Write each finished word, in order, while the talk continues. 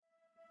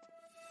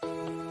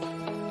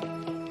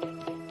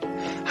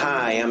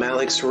Hi, I'm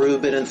Alex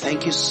Rubin, and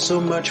thank you so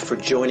much for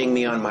joining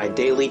me on my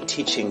daily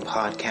teaching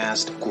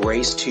podcast,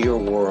 Grace to Your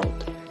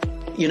World.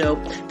 You know,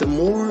 the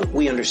more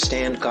we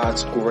understand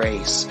God's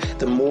grace,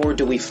 the more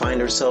do we find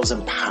ourselves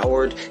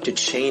empowered to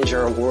change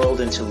our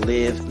world and to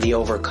live the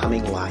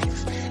overcoming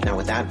life. Now,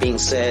 with that being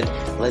said,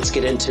 let's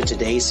get into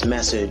today's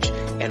message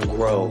and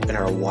grow in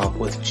our walk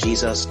with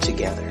Jesus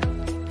together.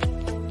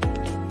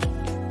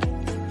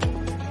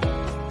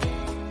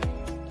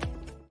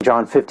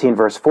 John 15,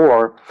 verse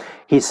 4,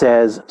 he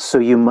says, "So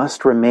you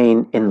must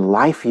remain in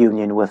life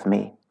union with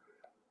me."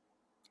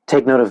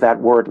 Take note of that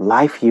word,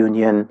 life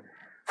union,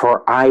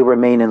 for I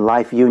remain in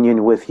life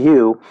union with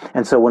you.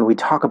 And so when we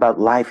talk about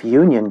life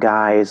union,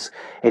 guys,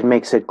 it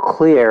makes it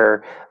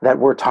clear that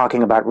we're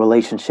talking about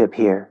relationship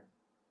here.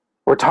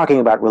 We're talking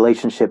about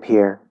relationship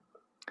here.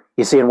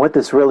 You see, and what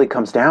this really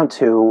comes down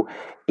to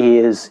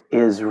is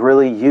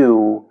really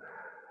you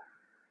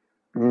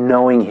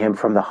knowing him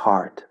from the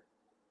heart.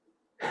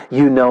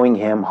 You knowing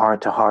him heart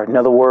to heart. In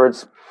other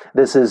words,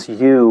 this is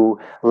you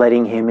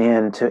letting him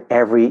into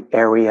every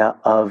area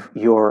of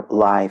your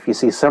life. You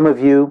see, some of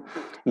you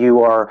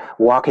are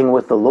walking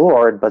with the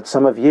Lord, but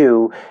some of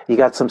you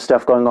got some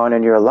stuff going on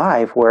in your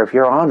life where, if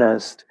you're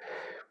honest,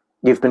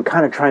 you've been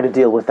kind of trying to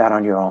deal with that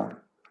on your own.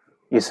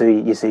 You see,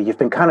 you've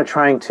been kind of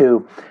trying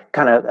to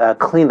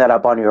clean that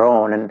up on your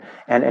own,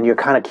 and you're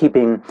kind of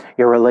keeping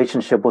your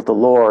relationship with the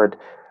Lord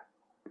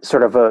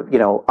sort of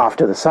off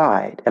to the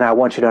side. And I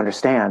want you to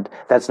understand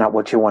that's not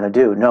what you want to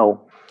do.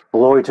 No.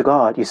 Glory to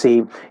God. You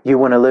see, you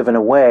want to live in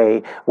a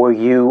way where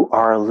you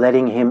are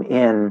letting him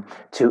in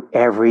to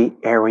every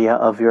area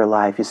of your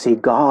life. You see,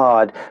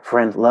 God,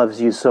 friend,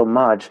 loves you so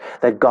much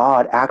that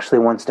God actually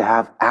wants to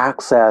have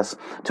access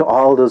to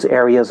all those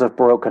areas of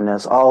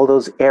brokenness, all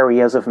those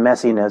areas of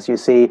messiness. You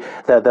see,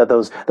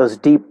 those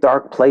deep,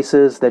 dark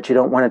places that you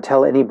don't want to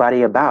tell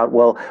anybody about.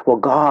 Well,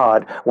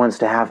 God wants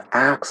to have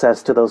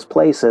access to those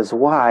places.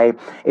 Why?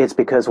 It's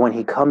because when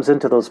he comes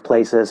into those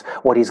places,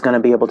 what he's going to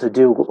be able to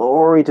do,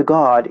 glory to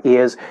God,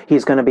 is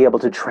he's going to be able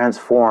to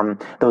transform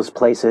those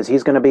places.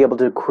 He's going to be able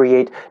to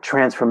create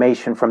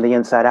transformation from the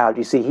inside out.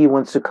 You see, he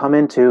wants to come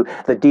into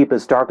the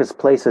deepest, darkest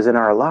places in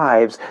our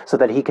lives so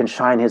that he can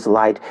shine his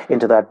light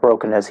into that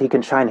brokenness. He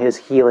can shine his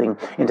healing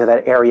into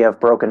that area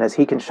of brokenness.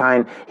 He can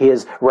shine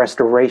his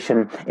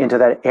restoration into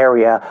that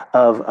area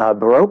of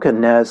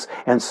brokenness.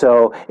 And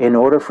so in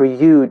order for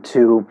you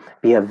to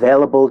be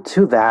available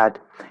to that,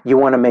 you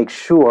want to make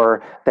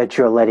sure that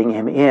you're letting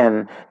him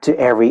in to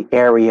every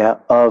area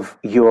of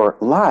your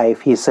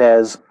life. He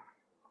says,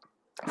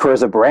 "For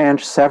as a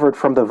branch severed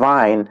from the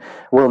vine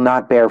will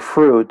not bear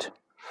fruit,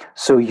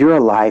 so your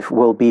life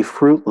will be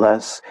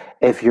fruitless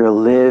unless you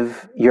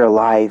live your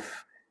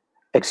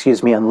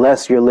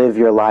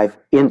life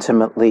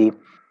intimately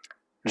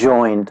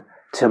joined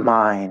to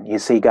mine." You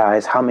see,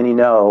 guys, how many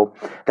know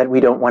that we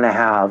don't want to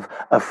have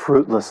a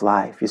fruitless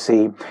life? You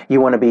see,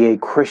 you want to be a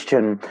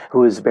Christian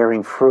who is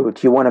bearing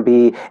fruit. You want to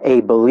be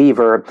a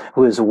believer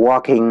who is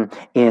walking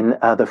in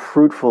the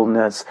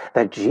fruitfulness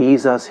that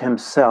Jesus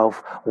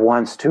himself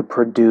wants to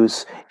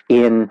produce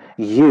in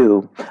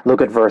you.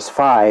 Look at verse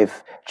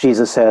 5.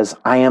 Jesus says,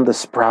 "I am the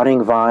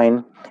sprouting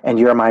vine, and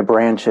you're my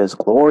branches."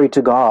 Glory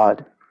to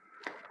God.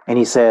 And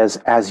he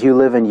says, "As you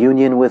live in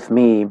union with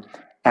me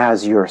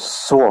as your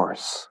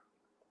source."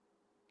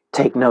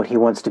 Take note, he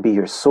wants to be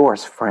your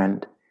source,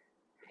 friend.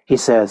 He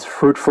says,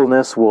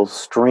 fruitfulness will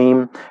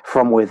stream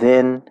from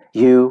within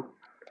you,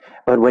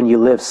 but when you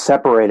live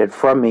separated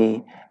from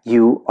me,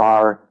 you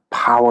are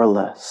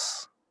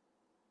powerless.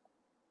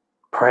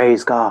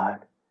 Praise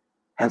God.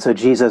 And so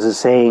Jesus is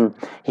saying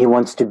he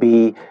wants to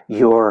be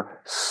your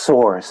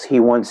source. He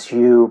wants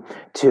you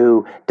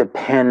to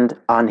depend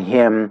on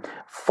him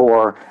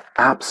for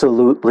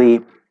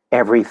absolutely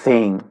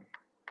everything.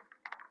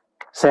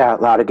 Say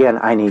out loud again,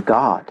 I need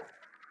God.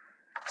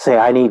 Say,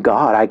 I need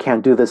God. I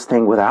can't do this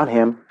thing without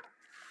him.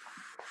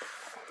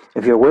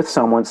 If you're with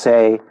someone,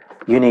 say,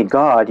 you need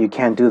God. You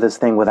can't do this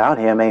thing without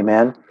him.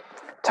 Amen.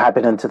 Type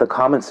it into the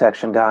comment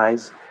section,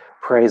 guys.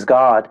 Praise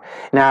God.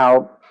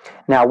 Now,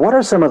 what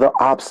are some of the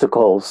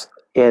obstacles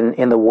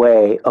in the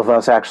way of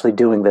us actually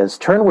doing this?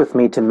 Turn with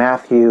me to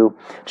Matthew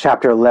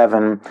chapter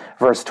 11,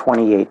 verse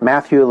 28.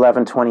 Matthew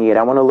 11, 28.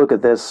 I want to look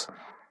at this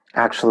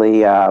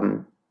actually.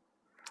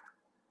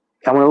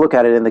 I want to look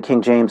at it in the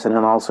King James and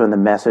then also in the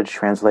Message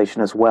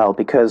translation as well,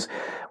 because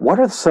what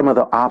are some of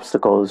the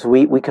obstacles?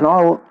 We can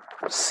all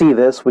see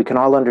this. We can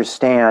all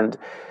understand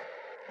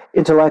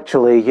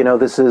intellectually,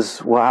 this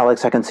is, well,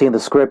 Alex, I can see in the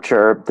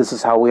scripture, this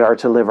is how we are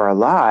to live our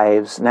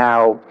lives.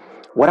 Now,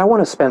 what I want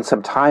to spend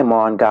some time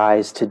on,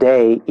 guys,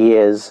 today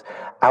is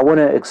I want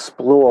to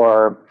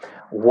explore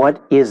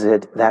what is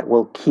it that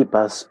will keep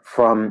us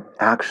from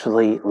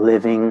actually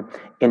living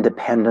in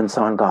dependence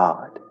on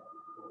God.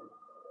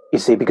 You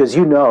see, because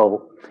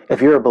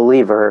if you're a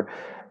believer,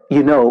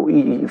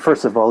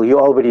 first of all, you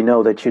already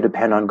know that you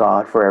depend on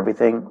God for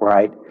everything,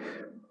 right?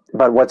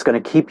 But what's going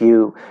to keep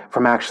you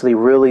from actually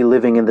really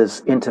living in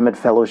this intimate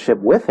fellowship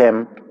with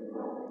him,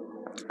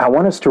 I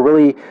want us to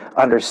really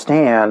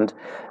understand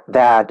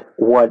that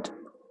what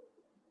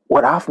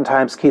what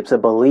oftentimes keeps a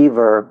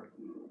believer,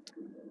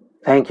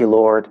 thank you,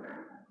 Lord,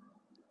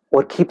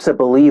 what keeps a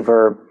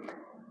believer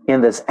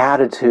in this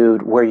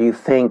attitude where you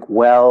think,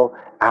 well,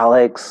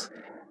 Alex,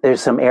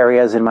 there's some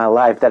areas in my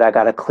life that I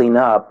got to clean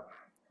up,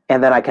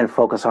 and then I can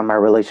focus on my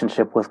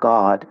relationship with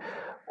God.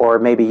 Or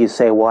maybe you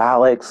say, well,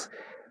 Alex,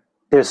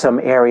 there's some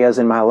areas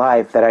in my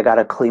life that I got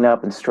to clean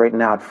up and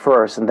straighten out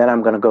first, and then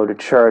I'm going to go to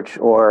church,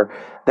 or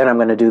then I'm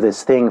going to do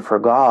this thing for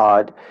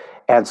God.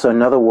 And so,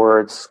 in other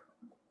words,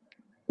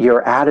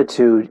 your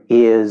attitude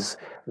is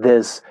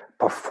this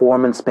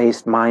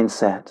performance-based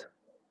mindset.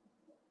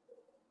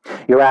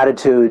 Your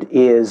attitude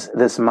is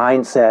this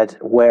mindset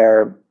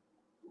where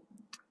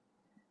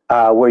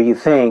you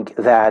think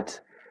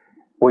that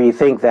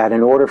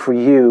in order for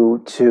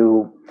you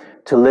to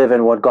live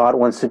in what God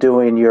wants to do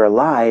in your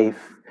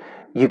life,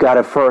 you got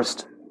to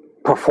first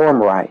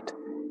perform right.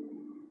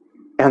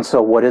 And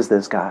so what is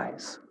this,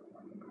 guys?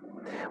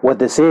 What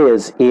this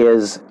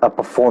is a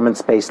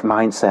performance-based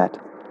mindset.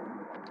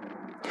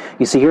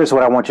 You see, here's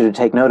what I want you to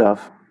take note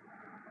of.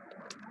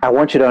 I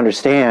want you to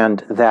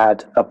understand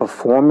that a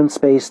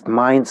performance-based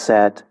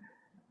mindset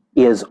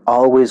is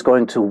always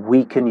going to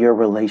weaken your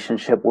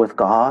relationship with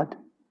God.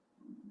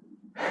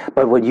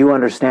 But when you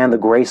understand the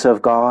grace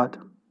of God,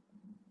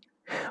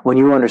 when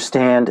you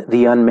understand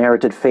the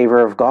unmerited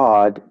favor of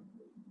God,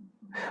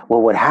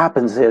 well, what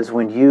happens is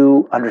when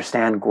you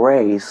understand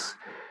grace,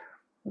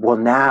 well,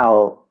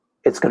 now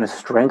it's going to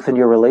strengthen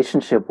your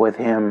relationship with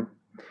Him.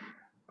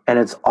 And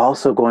it's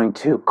also going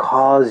to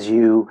cause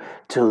you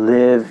to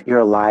live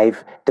your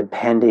life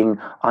depending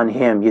on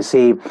Him. You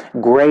see,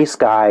 grace,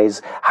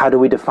 guys, how do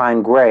we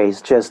define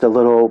grace? Just a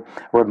little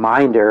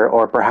reminder,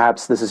 or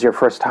perhaps this is your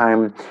first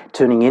time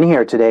tuning in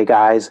here today,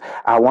 guys.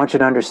 I want you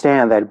to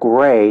understand that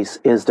grace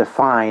is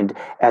defined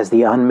as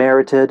the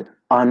unmerited,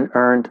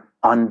 unearned,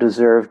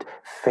 undeserved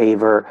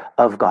favor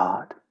of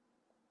God.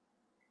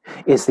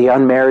 It's the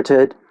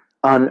unmerited,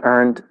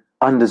 unearned,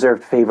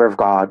 undeserved favor of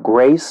God.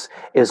 Grace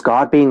is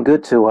God being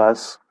good to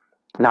us,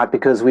 not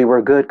because we were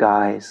good,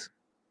 guys.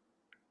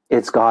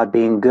 It's God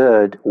being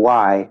good.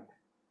 Why?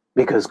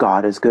 Because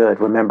God is good.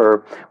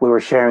 Remember, we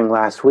were sharing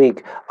last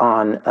week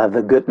on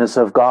the goodness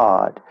of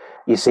God.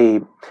 You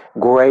see,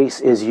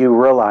 grace is you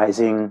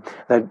realizing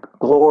that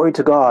glory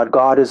to God,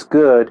 God is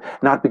good,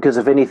 not because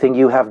of anything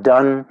you have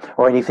done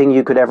or anything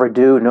you could ever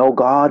do. No,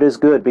 God is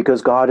good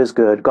because God is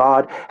good.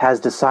 God has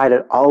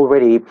decided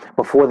already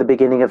before the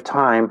beginning of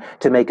time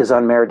to make His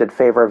unmerited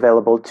favor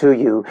available to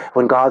you.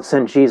 When God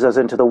sent Jesus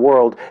into the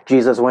world,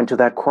 Jesus went to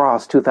that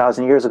cross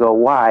 2,000 years ago.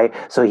 Why?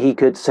 So He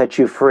could set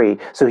you free,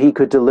 so He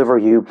could deliver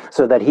you,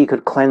 so that He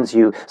could cleanse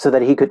you, so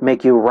that He could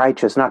make you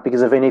righteous, not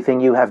because of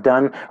anything you have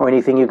done or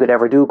anything you could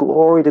ever do.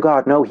 Glory to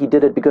God. No, He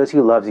did it because He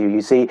loves you.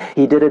 You see,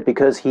 He did it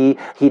because He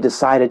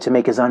decided to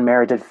make His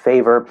unmerited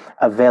favor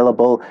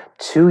available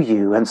to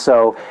you. And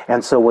so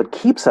what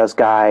keeps us,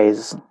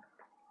 guys,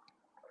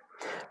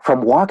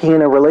 from walking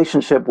in a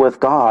relationship with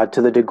God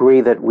to the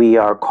degree that we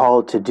are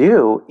called to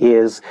do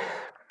is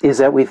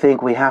that we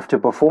think we have to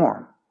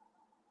perform.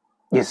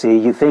 You see,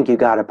 you think you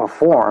got to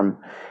perform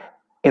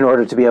in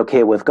order to be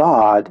okay with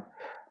God.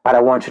 But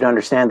I want you to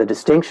understand the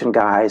distinction,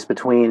 guys,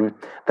 between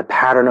the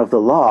pattern of the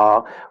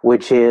law,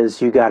 which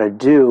is you got to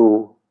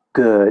do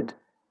good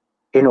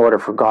in order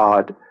for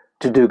God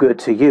to do good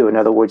to you. In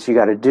other words, you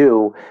got to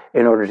do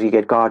in order to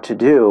get God to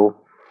do,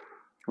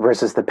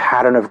 versus the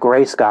pattern of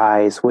grace,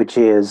 guys, which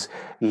is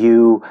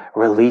you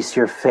release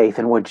your faith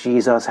in what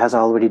Jesus has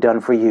already done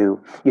for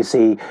you. You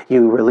see,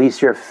 you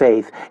release your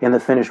faith in the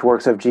finished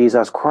works of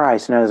Jesus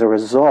Christ, and as a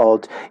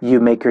result, you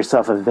make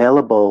yourself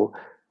available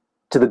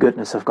to the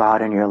goodness of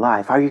God in your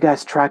life. Are you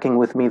guys tracking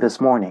with me this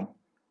morning?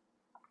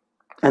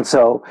 And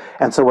so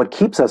what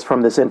keeps us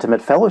from this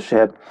intimate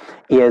fellowship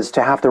is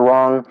to have the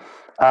wrong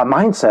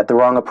mindset, the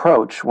wrong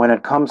approach when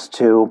it comes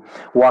to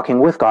walking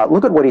with God.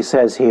 Look at what He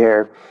says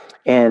here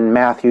in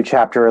Matthew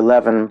chapter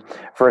 11,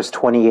 verse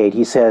 28.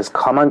 He says,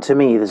 "Come unto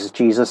me," this is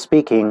Jesus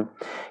speaking.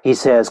 He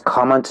says,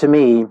 "Come unto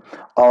me,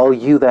 all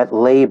you that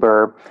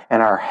labor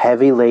and are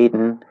heavy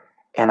laden,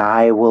 and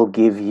I will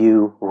give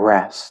you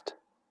rest."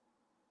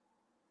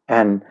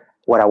 And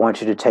what I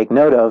want you to take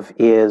note of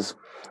is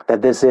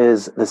that this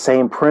is the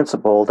same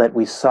principle that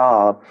we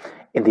saw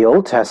in the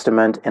Old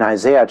Testament in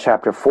Isaiah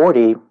chapter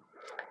 40,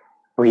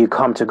 where you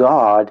come to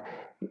God,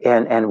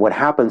 and what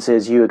happens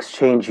is you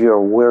exchange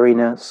your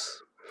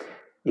weariness,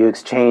 you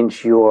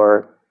exchange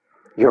your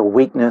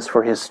weakness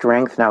for His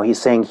strength. Now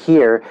He's saying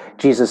here,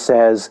 Jesus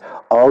says,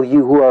 all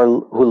you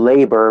who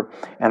labor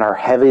and are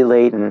heavy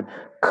laden,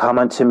 come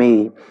unto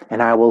me,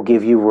 and I will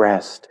give you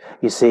rest.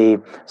 You see,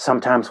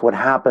 sometimes what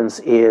happens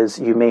is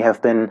you may have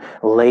been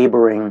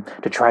laboring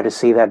to try to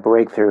see that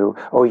breakthrough,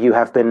 or you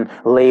have been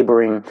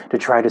laboring to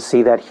try to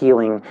see that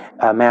healing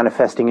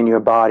manifesting in your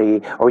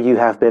body, or you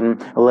have been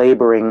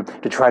laboring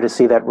to try to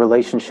see that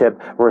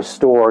relationship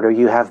restored, or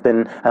you have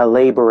been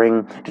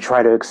laboring to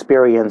try to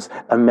experience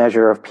a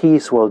measure of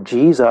peace. Well,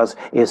 Jesus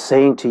is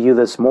saying to you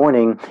this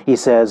morning, He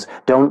says,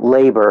 don't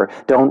labor,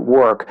 don't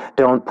work,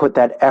 don't put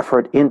that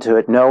effort into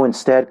it. No,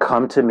 instead instead,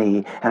 come to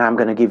me and I'm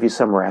going to give you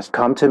some rest.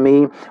 Come to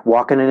me,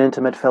 walk in an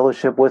intimate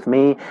fellowship with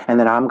me, and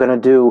then I'm going to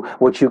do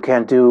what you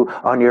can't do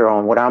on your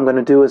own. What I'm going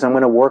to do is I'm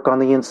going to work on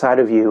the inside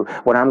of you.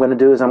 What I'm going to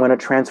do is I'm going to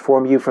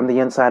transform you from the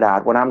inside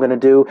out. What I'm going to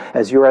do,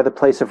 as you're at the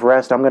place of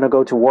rest, I'm going to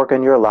go to work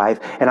in your life,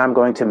 and I'm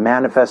going to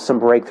manifest some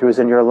breakthroughs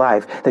in your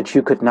life that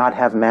you could not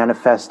have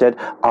manifested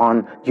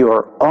on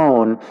your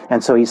own.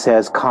 And so he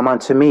says, come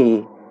unto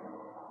me.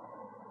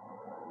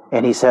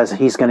 And he says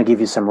he's going to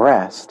give you some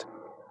rest.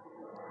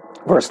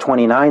 Verse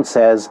 29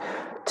 says,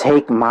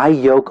 take my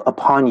yoke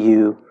upon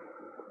you.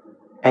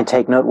 And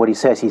take note what he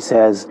says. He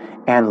says,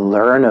 and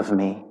learn of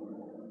me,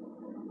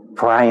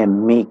 for I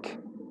am meek.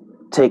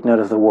 Take note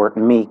of the word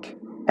meek,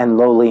 and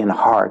lowly in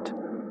heart.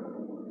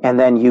 And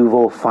then you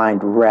will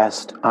find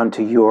rest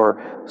unto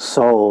your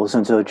souls.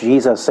 And so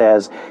Jesus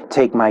says,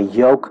 take my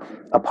yoke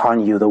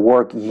upon you. The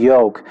word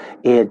yoke,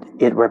 it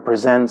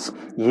represents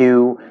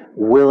you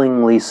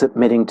willingly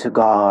submitting to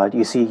God.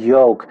 You see,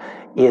 yoke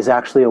is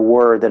actually a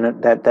word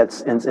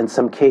that's in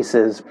some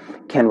cases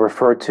can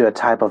refer to a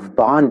type of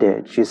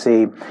bondage, you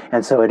see.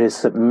 And so it is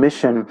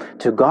submission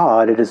to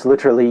God. It is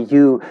literally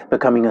you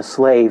becoming a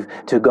slave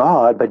to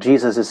God. But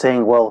Jesus is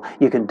saying, well,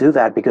 you can do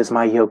that because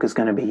my yoke is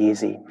going to be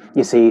easy.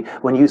 You see,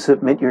 when you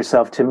submit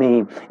yourself to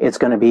me, it's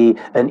going to be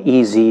an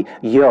easy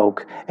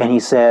yoke. And he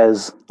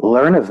says,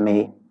 learn of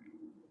me.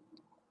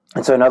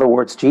 And so in other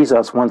words,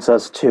 Jesus wants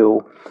us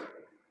to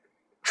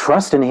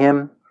trust in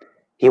him.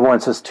 He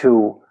wants us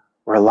to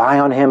rely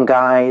on him,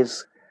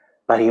 guys,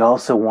 but he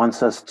also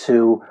wants us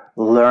to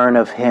learn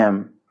of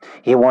him.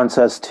 He wants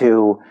us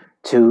to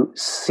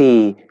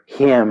see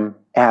him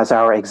as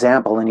our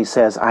example. And he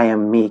says, I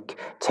am meek.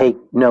 Take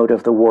note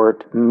of the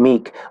word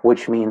meek,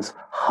 which means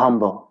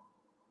humble.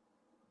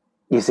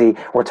 You see,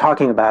 we're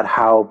talking about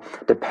how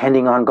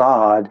depending on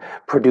God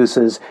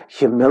produces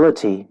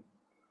humility.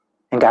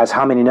 And guys,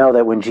 how many know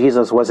that when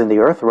Jesus was in the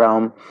earth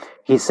realm,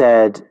 he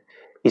said,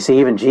 you see,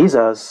 even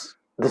Jesus,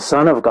 the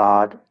Son of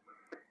God,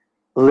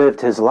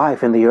 lived his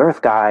life in the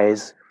earth,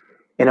 guys,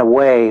 in a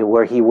way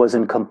where he was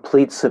in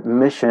complete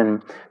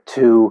submission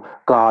to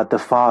God the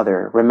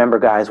Father. Remember,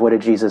 guys, what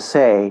did Jesus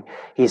say?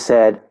 He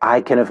said,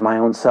 I can of my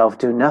own self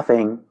do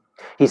nothing.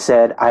 He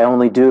said, I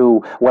only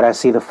do what I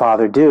see the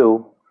Father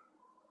do.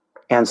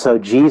 And so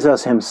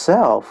Jesus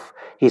himself,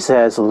 he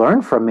says,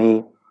 learn from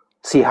me,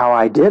 see how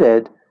I did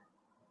it.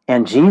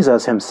 And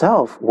Jesus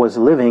himself was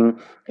living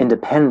in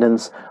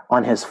dependence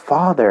on his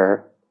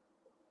Father.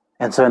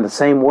 And so in the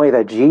same way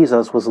that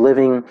Jesus was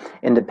living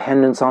in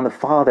dependence on the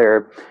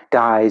Father,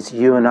 guys,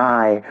 you and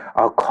I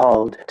are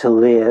called to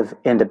live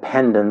in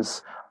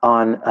dependence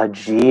on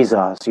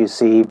Jesus. You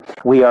see,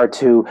 we are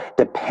to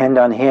depend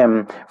on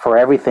him for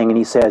everything. And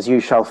he says, you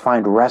shall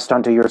find rest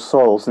unto your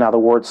souls. Now the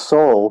word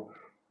soul,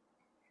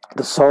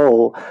 the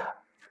soul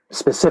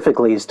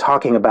specifically is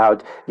talking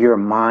about your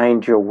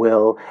mind, your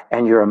will,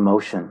 and your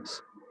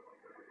emotions.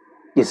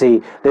 You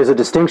see, there's a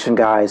distinction,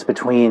 guys,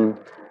 between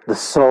the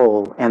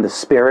soul and the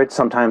spirit.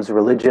 Sometimes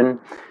religion,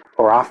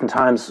 or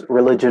oftentimes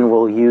religion,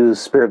 will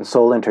use spirit and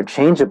soul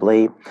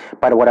interchangeably.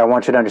 But what I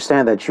want you to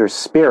understand, that your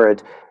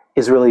spirit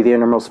is really the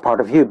innermost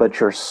part of you, but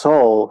your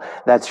soul,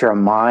 that's your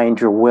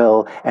mind, your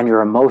will, and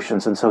your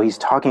emotions. And so he's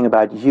talking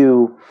about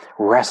you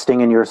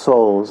resting in your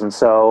souls. And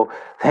so,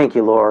 thank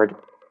you, Lord.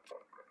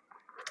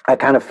 I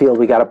kind of feel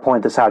we got to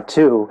point this out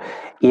too,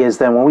 is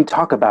that when we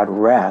talk about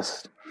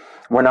rest,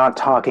 we're not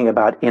talking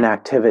about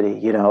inactivity.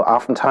 You know,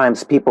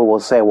 oftentimes people will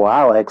say, well,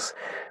 Alex,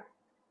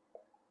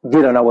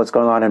 you don't know what's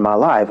going on in my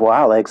life. Well,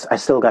 Alex, I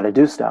still got to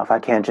do stuff. I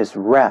can't just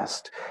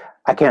rest.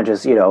 I can't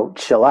just,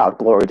 chill out.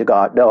 Glory to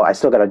God. No, I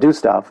still got to do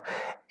stuff.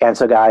 And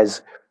so,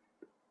 guys,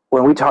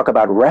 when we talk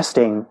about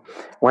resting,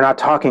 we're not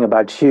talking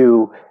about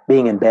you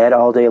being in bed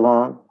all day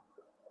long.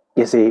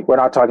 You see, we're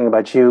not talking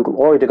about you,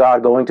 glory to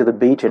God, going to the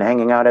beach and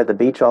hanging out at the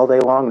beach all day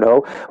long.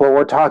 No, what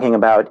we're talking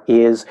about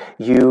is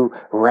you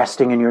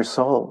resting in your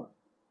soul.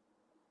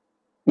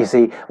 You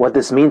see, what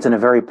this means in a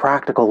very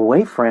practical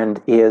way,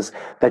 friend, is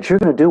that you're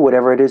going to do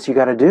whatever it is you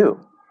got to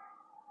do.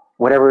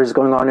 Whatever is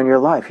going on in your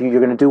life, you're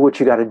going to do what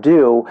you got to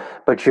do,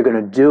 but you're going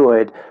to do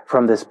it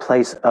from this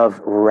place of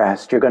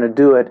rest. You're going to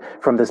do it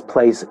from this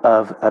place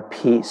of a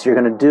peace. You're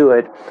going to do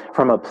it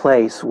from a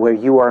place where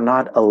you are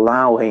not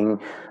allowing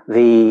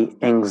the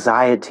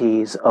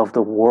anxieties of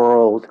the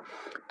world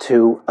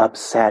to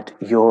upset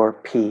your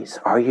peace.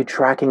 Are you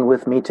tracking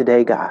with me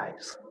today,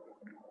 guys?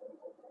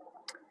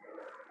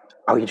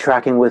 Are you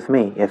tracking with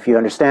me? If you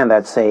understand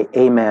that, say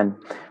amen.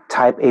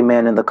 Type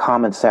amen in the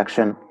comment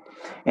section.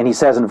 And he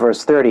says in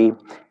verse 30,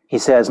 he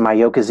says, my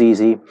yoke is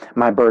easy,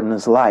 my burden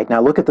is light.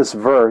 Now look at this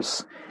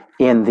verse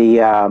in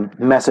the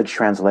Message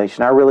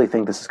translation. I really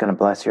think this is going to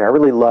bless you. I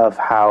really love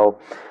how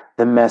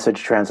the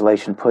Message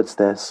translation puts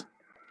this.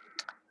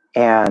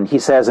 And he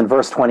says in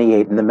verse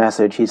 28 in the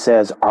Message, he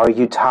says, are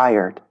you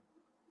tired?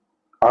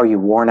 Are you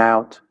worn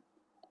out?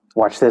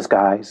 Watch this,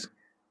 guys.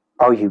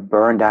 Are you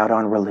burned out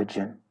on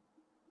religion?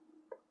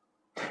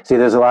 See,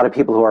 there's a lot of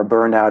people who are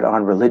burned out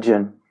on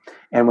religion.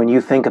 And when you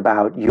think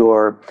about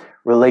your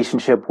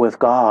relationship with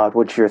God,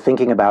 what you're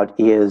thinking about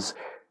is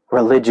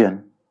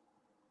religion.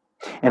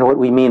 And what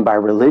we mean by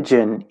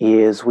religion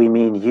is we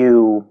mean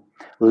you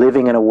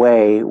living in a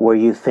way where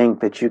you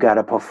think that you got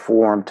to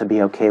perform to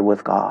be okay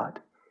with God.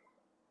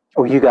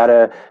 Or you got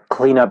to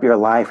clean up your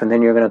life and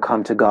then you're going to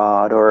come to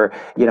God. Or,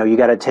 you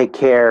got to take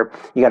care,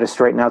 you got to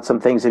straighten out some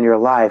things in your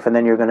life and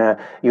then you're going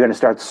to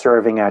start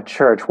serving at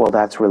church. Well,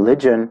 that's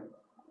religion.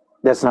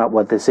 That's not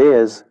what this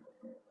is.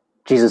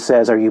 Jesus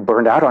says, are you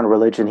burned out on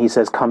religion? He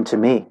says, come to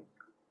me.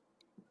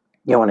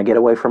 You want to get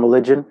away from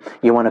religion?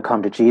 You want to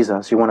come to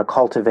Jesus. You want to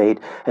cultivate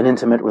an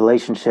intimate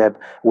relationship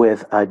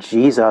with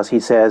Jesus. He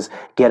says,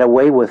 get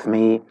away with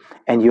me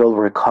and you'll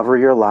recover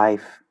your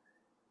life.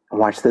 And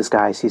watch this,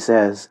 guys. He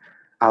says,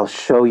 I'll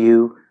show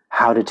you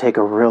how to take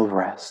a real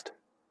rest.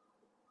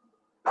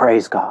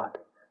 Praise God.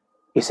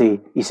 You see,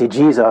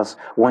 Jesus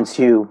wants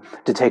you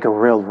to take a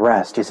real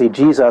rest. Here's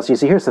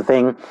the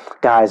thing,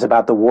 guys,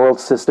 about the world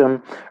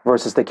system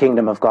versus the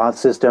kingdom of God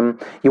system.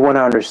 You want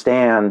to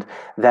understand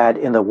that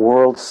in the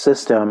world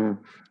system,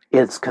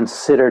 it's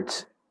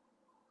considered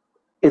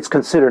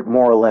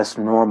more or less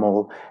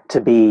normal to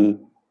be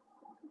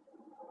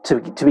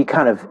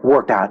kind of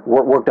worked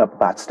up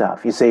about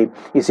stuff. You see,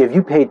 if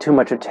you pay too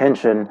much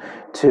attention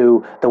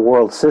to the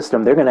world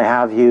system, they're going to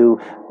have you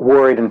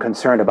worried and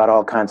concerned about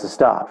all kinds of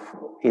stuff.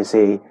 You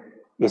see,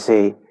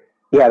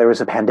 yeah, there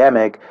was a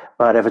pandemic,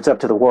 but if it's up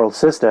to the world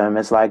system,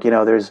 it's like,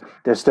 there's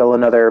still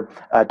another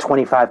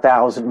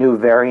 25,000 new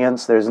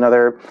variants. There's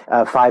another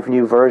 5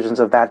 new versions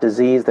of that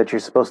disease that you're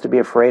supposed to be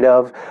afraid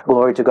of.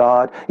 Glory to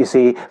God. You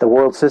see, the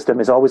world system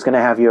is always going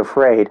to have you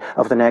afraid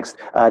of the next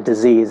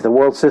disease. The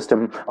world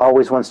system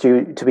always wants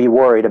you to be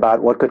worried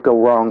about what could go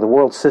wrong. The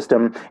world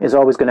system is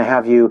always going to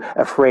have you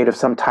afraid of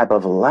some type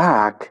of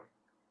lack.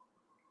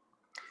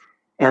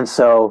 And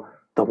so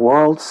the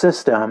world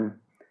system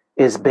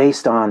is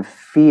based on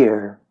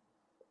fear.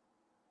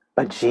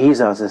 But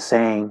Jesus is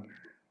saying,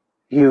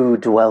 you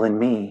dwell in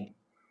me.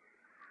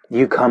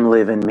 You come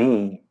live in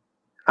me.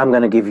 I'm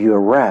going to give you a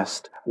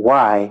rest.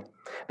 Why?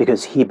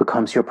 Because he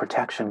becomes your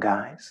protection,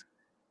 guys.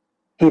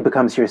 He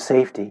becomes your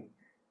safety.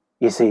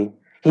 You see,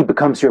 he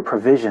becomes your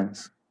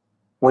provisions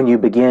when you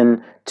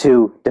begin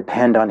to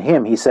depend on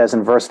him. He says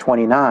in verse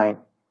 29,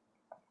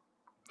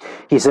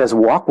 he says,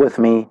 walk with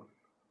me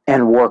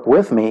and work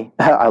with me.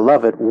 I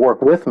love it,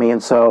 work with me.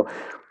 And so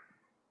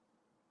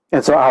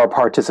our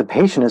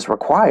participation is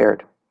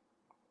required.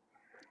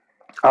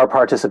 Our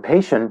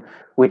participation,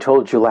 we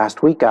told you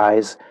last week,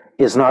 guys,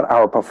 is not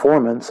our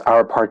performance.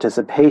 Our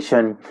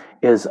participation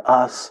is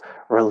us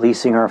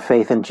releasing our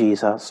faith in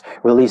Jesus,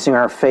 releasing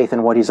our faith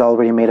in what he's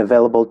already made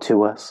available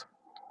to us.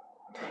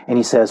 And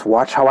he says,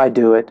 watch how I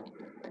do it.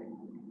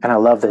 And I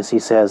love this. He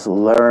says,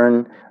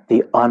 learn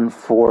the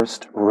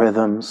unforced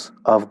rhythms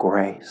of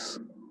grace.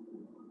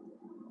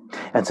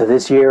 And so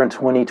this year in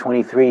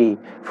 2023,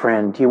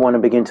 friend, you want to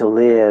begin to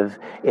live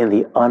in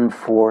the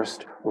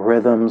unforced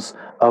rhythms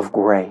of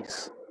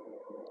grace.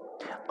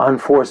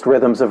 Unforced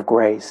rhythms of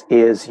grace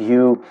is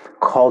you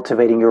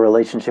cultivating your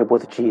relationship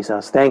with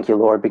Jesus. Thank you,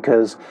 Lord,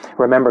 because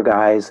remember,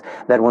 guys,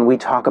 that when we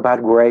talk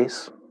about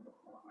grace,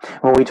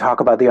 when we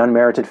talk about the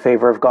unmerited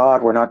favor of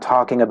God, we're not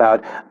talking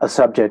about a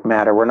subject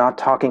matter. We're not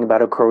talking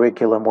about a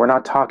curriculum. We're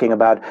not talking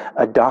about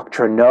a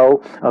doctrine.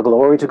 No,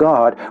 glory to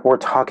God. We're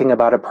talking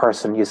about a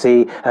person. You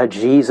see,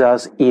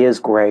 Jesus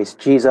is grace.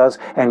 Jesus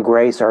and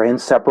grace are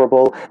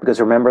inseparable because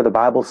remember the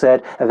Bible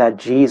said that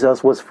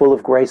Jesus was full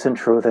of grace and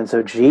truth. And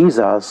so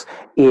Jesus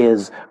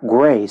is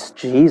grace.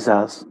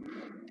 Jesus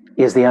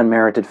is the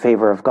unmerited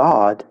favor of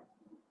God.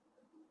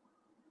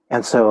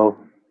 And so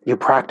you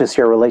practice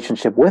your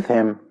relationship with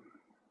him.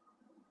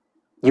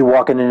 You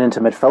walk in an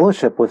intimate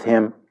fellowship with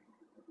him,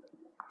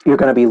 you're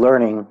going to be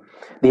learning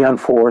the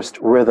unforced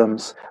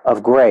rhythms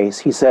of grace.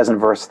 He says in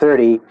verse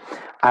 30,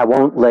 I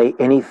won't lay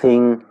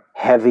anything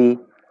heavy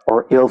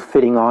or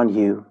ill-fitting on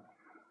you.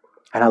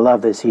 And I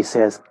love this. He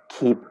says,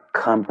 keep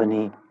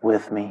company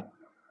with me.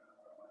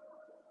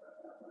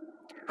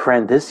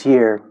 Friend, this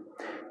year,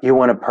 you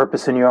want to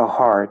purpose in your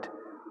heart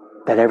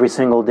that every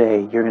single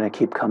day you're going to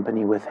keep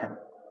company with him.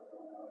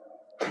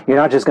 You're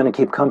not just going to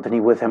keep company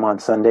with him on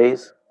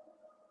Sundays.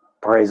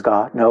 Praise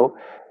God. No,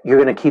 you're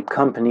going to keep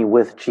company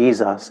with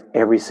Jesus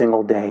every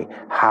single day.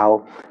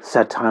 How?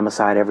 Set time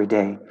aside every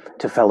day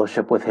to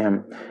fellowship with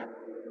him.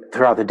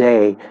 Throughout the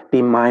day,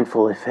 be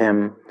mindful of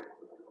him.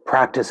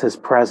 Practice his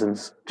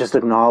presence. Just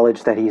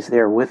acknowledge that he's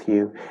there with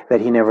you,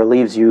 that he never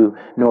leaves you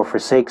nor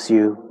forsakes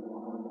you.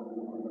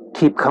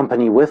 Keep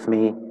company with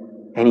me.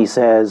 And he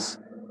says,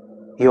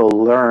 you'll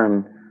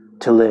learn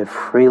to live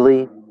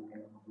freely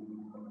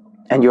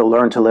and you'll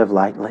learn to live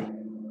lightly.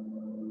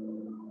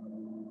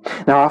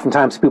 Now,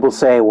 oftentimes people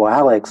say, well,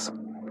 Alex,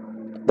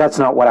 that's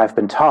not what I've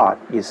been taught.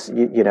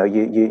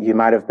 You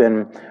might have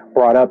been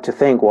brought up to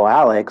think, well,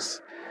 Alex,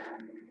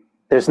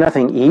 there's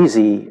nothing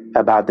easy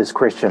about this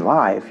Christian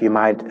life. You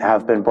might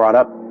have been brought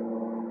up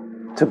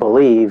to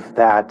believe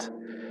that,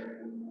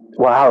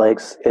 well,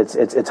 Alex,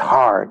 it's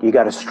hard. You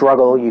got to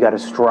struggle. You got to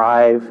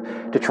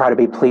strive to try to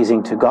be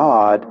pleasing to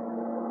God.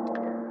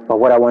 But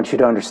what I want you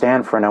to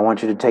understand, friend, I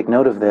want you to take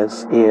note of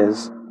this,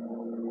 is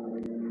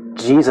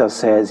Jesus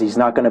says he's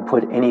not going to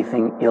put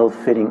anything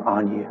ill-fitting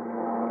on you.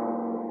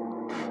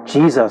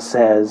 Jesus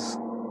says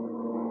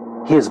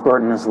his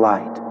burden is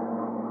light.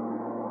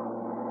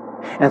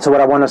 And so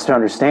what I want us to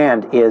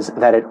understand is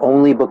that it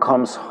only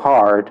becomes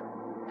hard,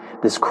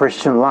 this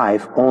Christian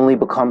life only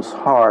becomes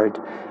hard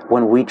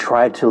when we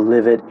try to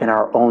live it in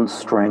our own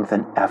strength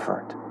and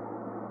effort.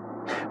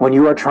 When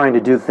you are trying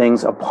to do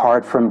things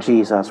apart from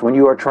Jesus, when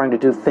you are trying to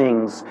do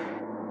things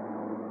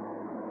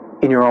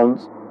in your own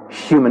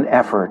human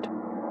effort,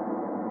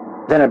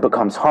 then it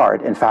becomes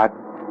hard. In fact,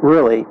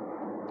 really,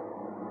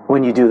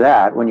 when you do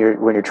that, when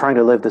you're trying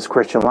to live this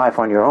Christian life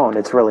on your own,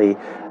 it's really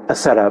a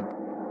setup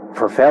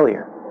for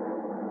failure.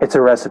 It's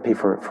a recipe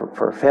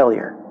for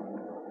failure.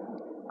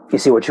 You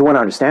see, what you want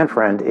to understand,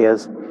 friend,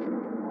 is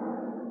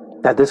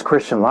that this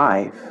Christian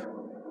life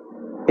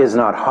is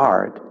not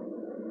hard.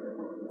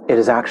 It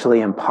is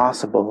actually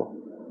impossible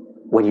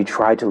when you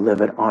try to live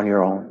it on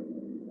your own.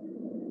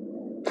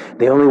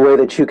 The only way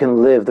that you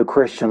can live the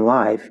Christian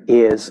life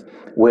is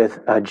with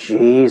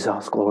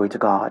Jesus, glory to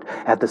God,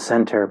 at the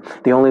center.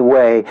 The only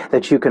way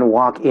that you can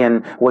walk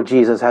in what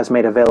Jesus has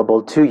made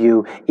available to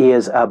you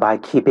is by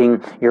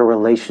keeping your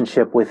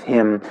relationship with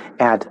him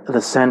at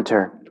the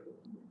center.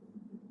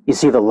 You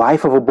see, the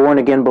life of a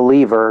born-again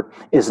believer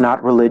is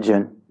not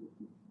religion.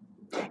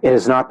 It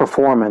is not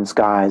performance,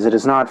 guys. It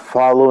is not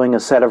following a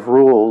set of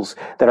rules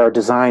that are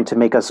designed to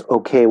make us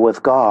okay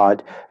with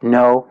God.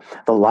 No,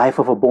 the life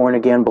of a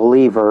born-again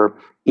believer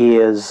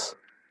is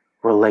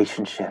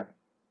relationship.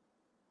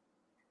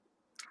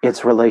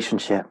 It's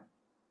relationship.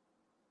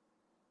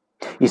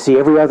 You see,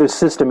 every other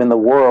system in the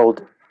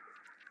world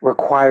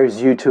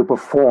requires you to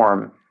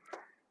perform,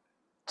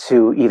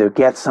 to either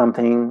get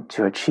something,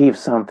 to achieve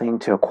something,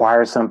 to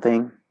acquire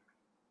something.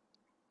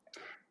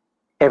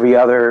 Every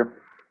other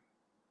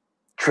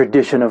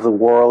tradition of the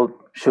world,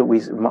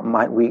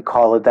 might we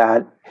call it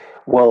that,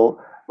 will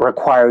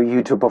require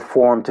you to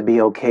perform to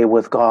be okay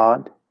with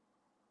God.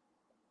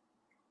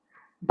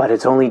 But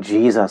it's only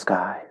Jesus,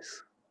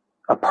 guys,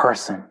 a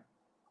person,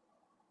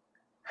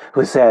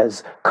 who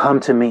says, come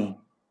to me,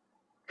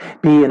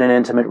 be in an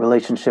intimate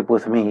relationship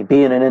with me,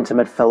 be in an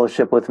intimate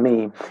fellowship with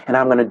me, and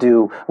I'm going to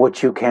do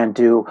what you can't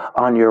do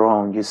on your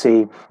own. You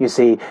see,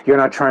 you're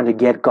not trying to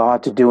get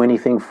God to do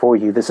anything for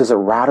you. This is a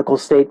radical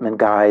statement,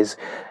 guys.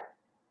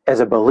 As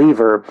a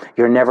believer,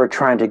 you're never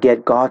trying to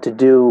get God to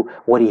do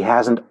what he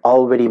hasn't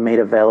already made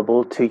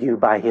available to you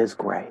by his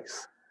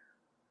grace.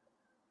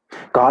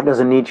 God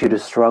doesn't need you to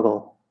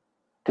struggle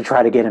to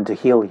try to get him to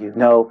heal you.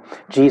 No,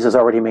 Jesus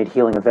already made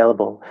healing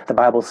available. The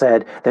Bible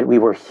said that we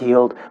were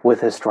healed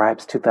with his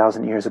stripes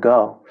 2,000 years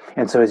ago.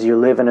 And so as you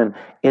live in an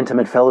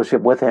intimate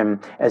fellowship with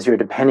him, as you're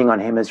depending on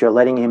him, as you're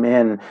letting him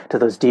in to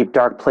those deep,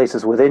 dark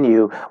places within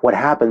you, what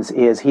happens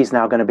is he's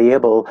now going to be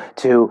able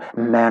to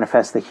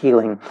manifest the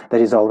healing that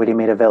he's already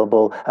made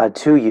available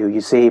to you.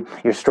 You see,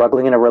 you're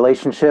struggling in a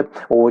relationship.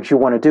 Well, what you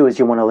want to do is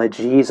you want to let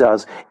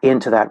Jesus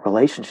into that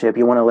relationship.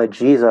 You want to let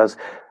Jesus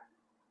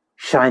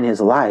shine his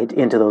light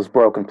into those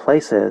broken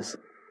places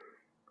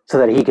so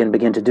that he can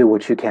begin to do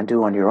what you can't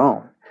do on your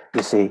own.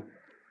 You see,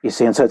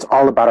 and so it's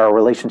all about our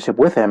relationship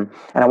with him.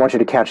 And I want you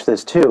to catch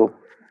this too,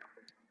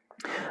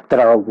 that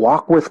our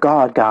walk with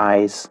God,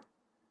 guys,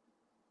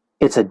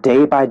 it's a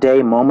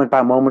day-by-day,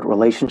 moment-by-moment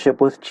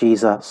relationship with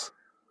Jesus.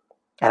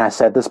 And I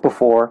said this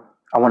before,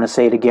 I want to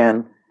say it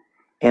again.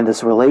 In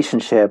this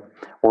relationship,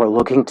 we're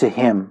looking to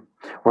him.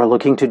 We're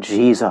looking to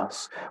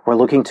Jesus. We're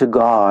looking to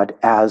God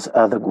as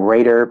the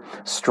greater,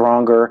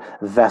 stronger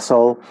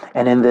vessel.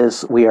 And in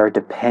this, we are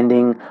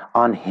depending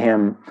on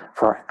him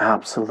for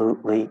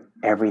absolutely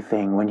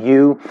everything. When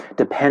you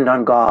depend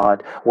on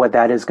God, what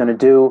that is going to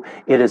do,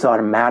 it is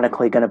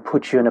automatically going to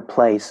put you in a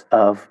place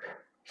of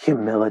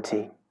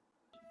humility.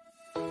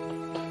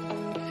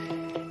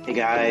 Hey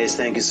guys,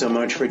 thank you so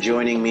much for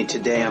joining me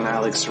today. I'm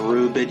Alex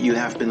Rubit. You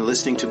have been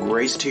listening to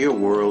Grace to Your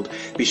World.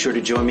 Be sure to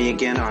join me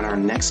again on our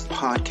next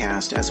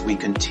podcast as we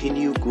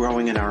continue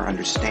growing in our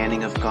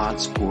understanding of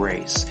God's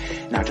grace.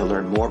 Now, to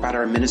learn more about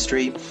our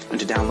ministry and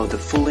to download the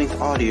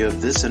full-length audio of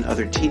this and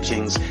other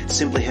teachings,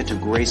 simply head to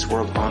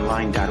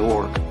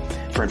graceworldonline.org.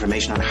 For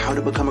information on how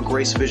to become a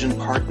Grace Vision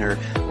partner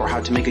or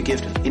how to make a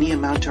gift of any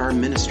amount to our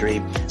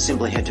ministry,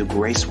 simply head to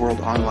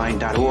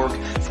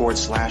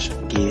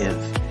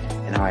graceworldonline.org/give.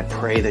 And now I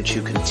pray that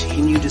you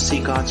continue to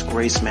see God's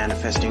grace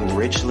manifesting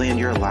richly in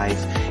your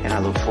life, and I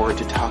look forward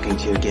to talking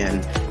to you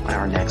again on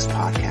our next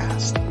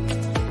podcast.